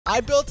I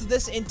built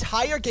this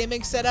entire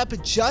gaming setup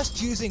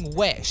just using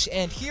Wish,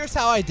 and here's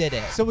how I did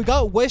it. So we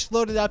got Wish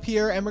loaded up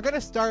here, and we're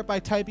gonna start by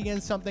typing in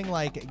something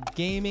like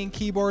gaming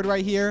keyboard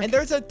right here. And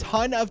there's a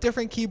ton of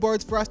different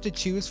keyboards for us to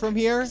choose from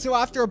here. So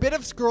after a bit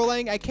of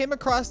scrolling, I came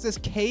across this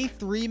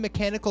K3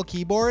 mechanical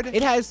keyboard.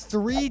 It has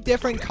 3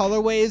 different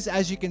colorways,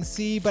 as you can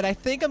see, but I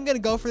think I'm gonna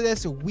go for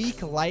this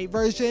weak light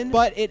version.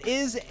 But it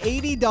is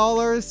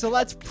 $80, so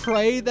let's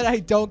pray that I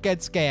don't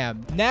get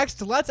scammed.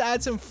 Next, let's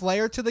add some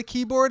flair to the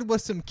keyboard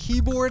with some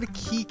keyboard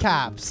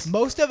keycaps.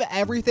 Most of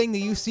everything that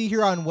you see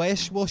here on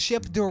Wish will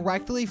ship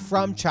directly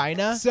from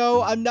China,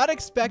 so I'm not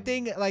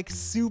expecting like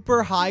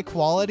super high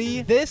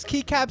quality. This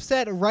keycap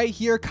set right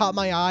here caught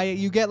my eye.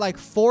 You get like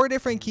 4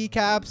 different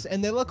keycaps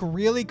and they look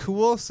really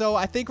cool, so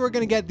I think we're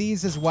gonna get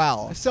these as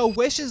well. So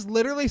Wish is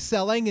literally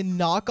selling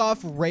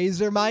knockoff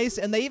Razer mice,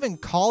 and they even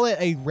call it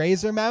a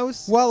Razer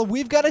mouse. Well,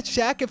 we've got to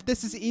check if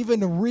this is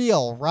even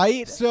real,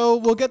 right? So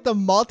we'll get the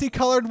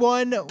multicolored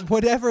one,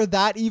 whatever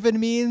that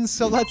even means,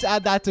 so let's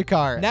add that to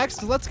cart.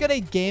 Next, let's get a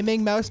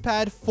gaming mouse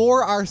pad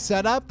for our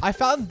setup. I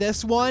found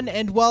this one,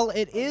 and while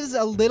it is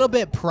a little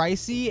bit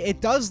pricey, it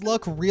does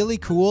look really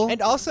cool,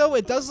 and also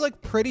it does look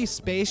pretty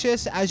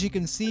spacious, as you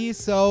can see,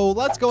 so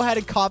let's go ahead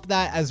and cop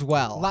that as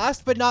well.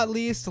 Last but not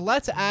least,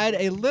 let's add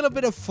a little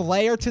bit of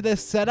flair to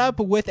this setup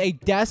with a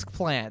desk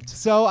plant.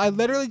 So I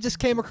literally just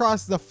came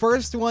across the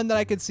first one that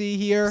I could see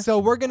here, so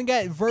we're gonna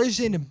get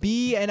version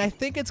B, and I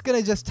think it's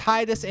gonna just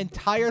tie this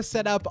entire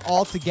setup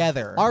all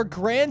together. Our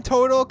grand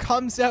total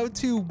comes out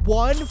to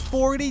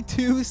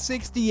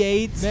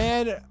 $142.68.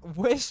 Man,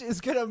 Wish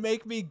is gonna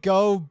make me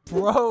go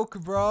broke,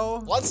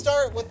 bro. Let's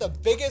start with the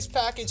biggest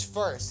package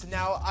first.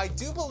 Now, I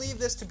do believe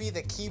this to be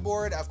the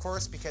keyboard, of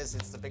course, because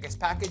it's the biggest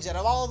package out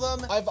of all of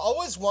them. I've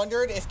always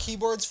wondered if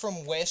keyboards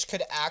from Wish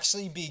could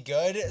actually be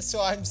good, so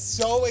I'm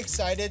so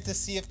excited to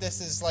see if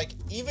this is like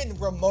even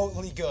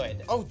remotely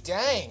good. Oh,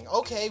 dang.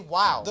 Okay,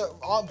 wow.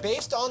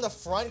 Based on the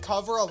front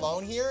cover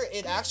alone here,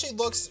 it actually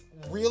looks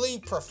really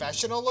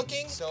professional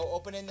looking. So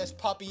opening this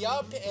puppy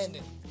up, and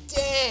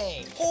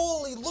dang,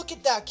 holy, look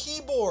at that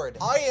keyboard.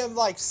 I am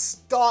like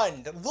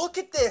stunned. Look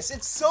at this.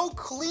 It's so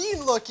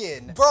clean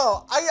looking.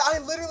 Bro, I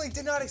literally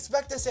did not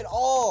expect this at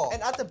all.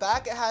 And at the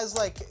back, it has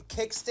like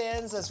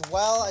kickstands as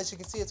well. As you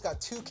can see, it's got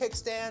 2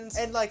 kickstands.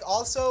 And like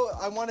also,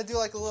 I want to do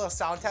like a little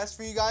sound test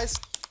for you guys.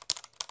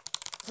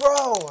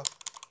 Bro,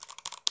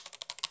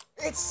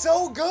 it's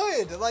so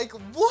good. Like,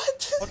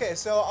 what? Okay,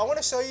 so I want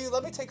to show you.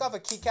 Let me take off a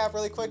keycap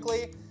really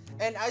quickly.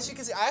 And as you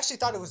can see, I actually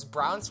thought it was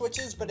brown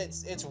switches, but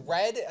it's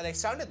red, and they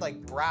sounded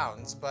like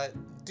browns, but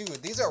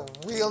dude, these are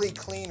really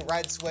clean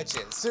red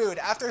switches. Dude,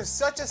 after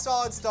such a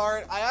solid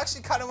start, I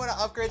actually kind of want to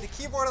upgrade the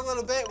keyboard a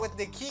little bit with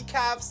the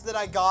keycaps that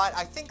I got.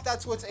 I think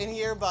that's what's in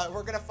here, but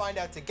we're gonna find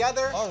out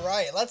together. All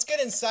right, let's get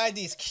inside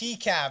these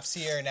keycaps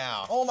here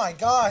now. Oh my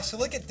gosh,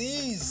 look at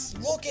these.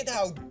 Look at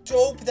how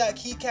dope that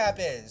keycap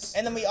is.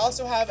 And then we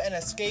also have an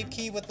escape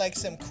key with like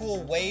some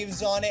cool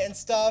waves on it and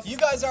stuff. You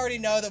guys already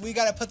know that we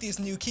gotta put these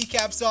new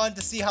keycaps on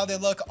to see how they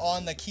look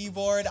on the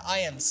keyboard. I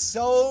am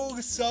so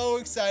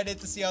excited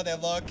to see how they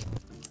look.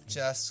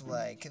 Just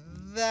like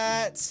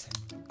that.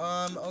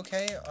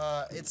 Okay,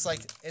 it's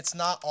like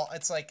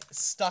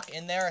stuck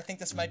in there. I think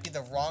this might be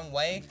the wrong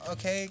way.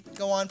 Okay,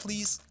 go on,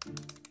 please.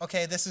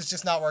 Okay, this is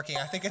just not working.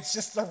 I think it's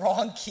just the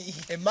wrong key.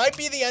 It might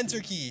be the enter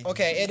key.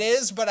 Okay, it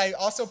is, but I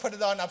also put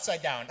it on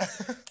upside down.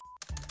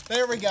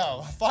 There we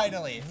go,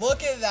 finally.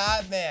 Look at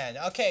that, man.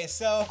 Okay,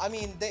 so, I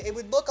mean, it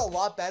would look a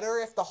lot better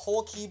if the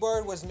whole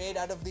keyboard was made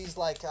out of these,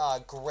 like,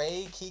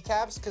 gray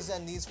keycaps, because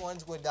then these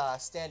ones would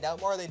stand out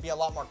more. They'd be a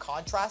lot more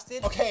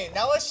contrasted. Okay,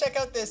 now let's check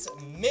out this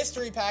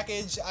mystery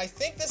package. I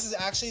think this is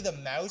actually the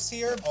mouse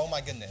here. Oh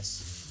my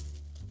goodness.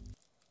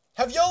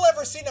 Have y'all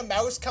ever seen a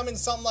mouse come in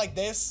something like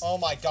this? Oh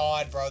my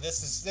god, bro,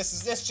 this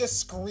just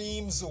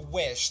screams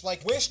Wish.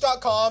 Like,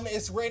 wish.com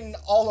is written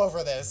all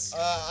over this.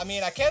 I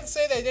mean, I can't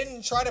say they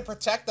didn't try to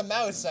protect the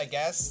mouse, I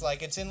guess.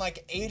 Like, it's in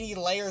like 80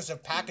 layers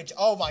of package.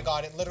 Oh my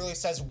god, it literally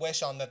says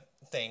Wish on the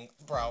thing,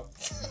 bro.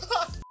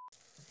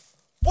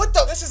 What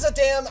the? This is a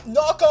damn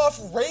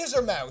knockoff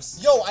Razer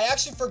mouse. Yo, I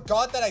actually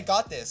forgot that I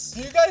got this.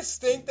 Do you guys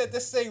think that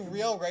this is a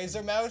real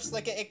Razer mouse?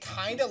 Like, it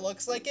kind of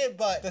looks like it,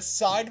 but the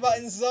side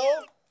buttons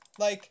though,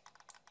 like,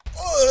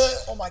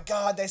 oh my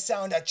god, they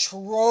sound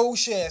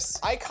atrocious.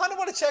 I kind of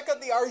want to check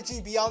out the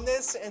RGB on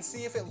this and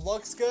see if it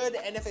looks good,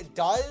 and if it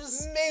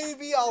does,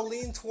 maybe I'll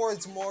lean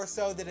towards more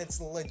so that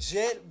it's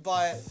legit,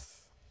 but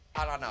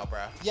I don't know, bro.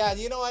 Yeah,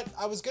 you know what?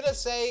 I was gonna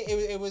say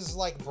it was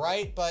like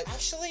bright, but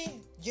actually,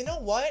 you know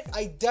what?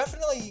 I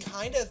definitely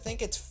kind of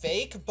think it's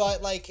fake,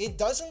 but like it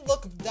doesn't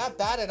look that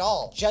bad at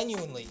all,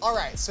 genuinely. All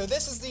right, so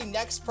this is the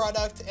next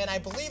product, and I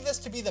believe this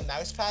to be the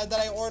mouse pad that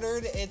I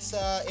ordered. It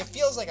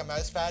feels like a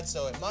mouse pad,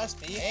 so it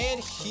must be. And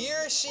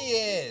here she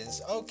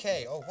is.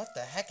 Okay. Oh, what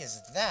the heck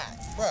is that,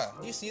 bruh?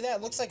 You see that?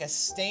 It looks like a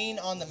stain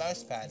on the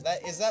mouse pad.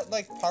 Is that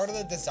like part of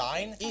the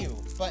design? Ew.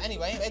 But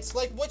anyway, it's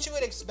like what you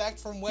would expect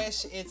from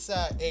Wish. It's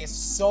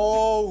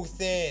so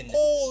thin.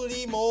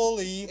 Holy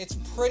moly! It's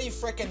pretty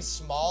freaking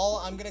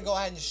small. I'm gonna go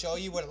ahead and show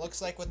you what it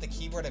looks like with the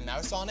keyboard and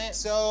mouse on it.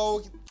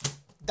 So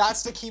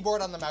That's the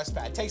keyboard on the mouse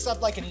pad. Takes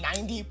up like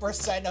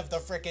 90% of the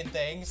freaking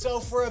thing. So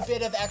for a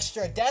bit of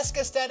extra desk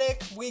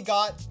aesthetic, we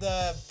got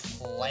the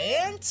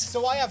plant.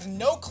 So I have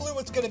no clue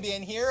what's gonna be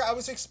in here. I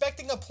was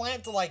expecting a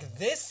plant like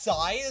this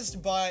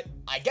sized, but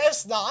I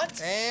guess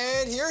not.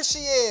 And here she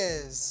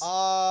is.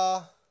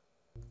 I'm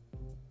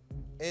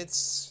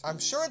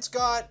sure it's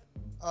got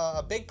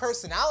a big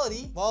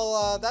personality.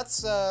 Well,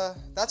 that's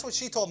what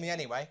she told me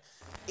anyway.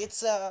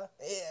 It's,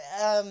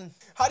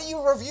 how do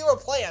you review a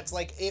plant?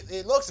 Like,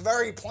 it looks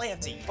very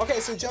planty. Okay,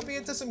 so jumping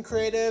into some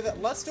creative,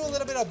 let's do a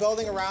little bit of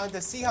building around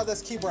to see how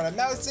this keyboard and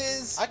mouse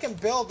is. I can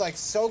build like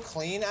so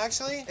clean,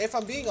 actually. If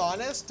I'm being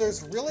honest,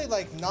 there's really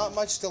like not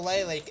much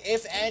delay, like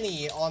if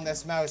any, on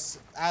this mouse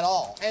at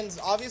all. And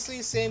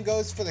obviously same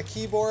goes for the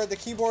keyboard. The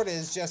keyboard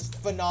is just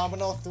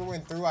phenomenal through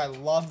and through. I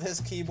love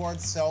this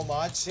keyboard so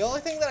much. The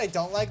only thing that I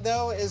don't like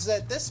though is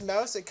that this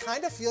mouse, it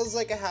kind of feels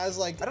like it has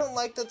like, I don't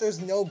like that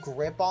there's no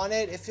grip on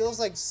it. It feels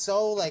like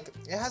so like,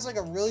 it has like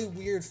a really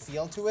weird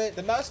feel to it.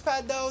 The mouse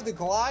pad though, the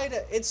glide,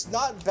 it's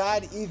not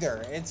bad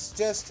either. It's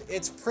just,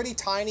 it's pretty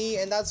tiny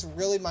and that's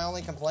really my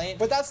only complaint.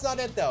 But that's not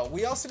it though.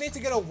 We also need to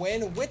get a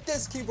win with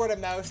this keyboard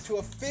and mouse to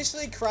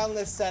officially crown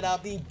this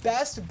setup the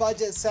best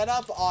budget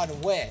setup on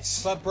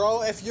Wish. But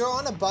bro, if you're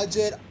on a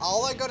budget,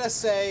 all I gotta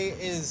say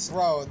is,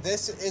 bro,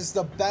 this is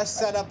the best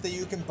setup that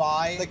you can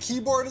buy. The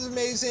keyboard is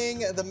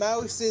amazing. The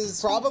mouse is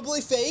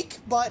probably fake,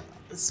 but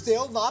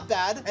still not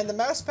bad. And the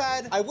mouse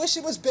pad, I wish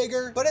it was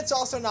bigger, but it's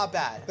also not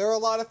bad. There are a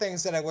lot of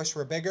things that I wish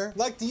were bigger.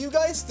 Like, do you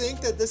guys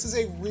think that this is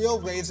a real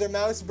Razer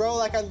mouse, bro?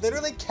 Like, I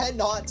literally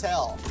cannot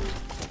tell.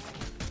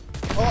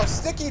 Oh,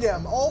 stickied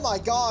him. Oh my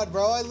God,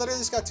 bro. I literally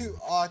just got two.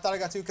 Oh, I thought I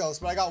got 2 kills,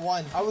 but I got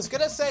 1. I was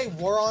gonna say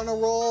we're on a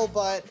roll,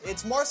 but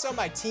it's more so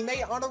my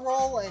teammate on a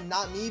roll and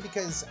not me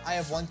because I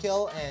have 1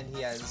 kill and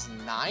he has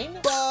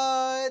 9.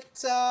 But,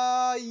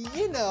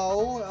 you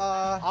know,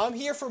 I'm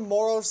here for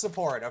moral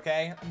support,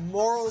 okay?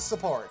 Moral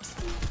support.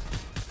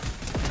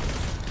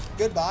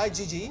 Goodbye,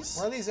 GG's.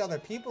 Where are these other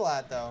people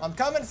at, though? I'm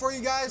coming for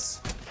you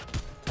guys.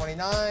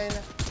 29.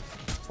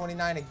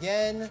 29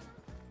 again.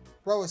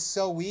 Bro is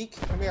so weak.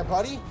 Come here,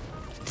 buddy.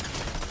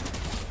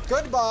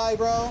 Goodbye,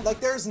 bro.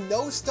 Like, there's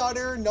no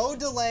stutter, no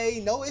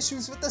delay, no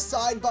issues with the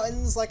side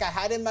buttons like I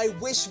had in my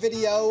Wish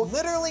video.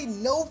 Literally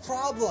no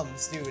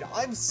problems, dude.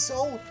 I'm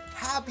so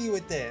happy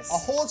with this. A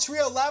whole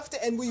trio left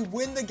and we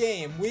win the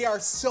game. We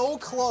are so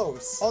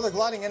close. Oh, they're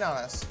gliding in on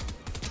us.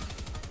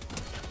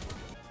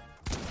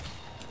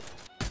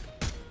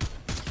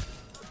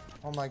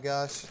 Oh my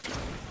gosh.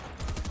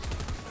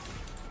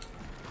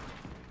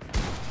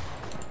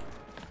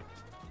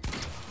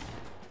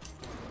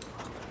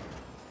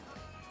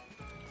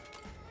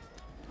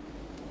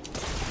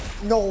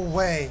 No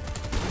way.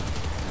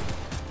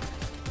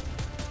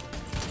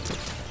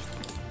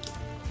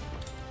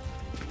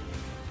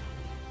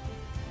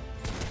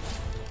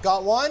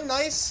 Got 1,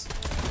 nice.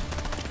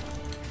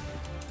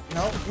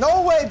 No,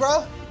 no way,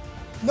 bro.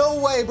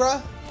 No way,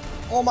 bro.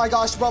 Oh my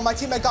gosh, bro, my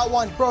teammate got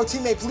 1. Bro,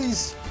 teammate,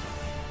 please.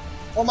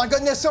 Oh my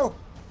goodness, so,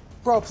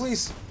 bro,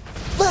 please.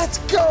 Let's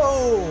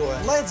go!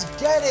 Let's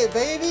get it,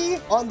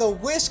 baby! On the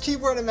Wish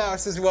keyboard and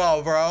mouse as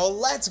well, bro.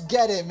 Let's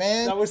get it,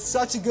 man. That was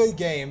such a good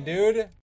game, dude.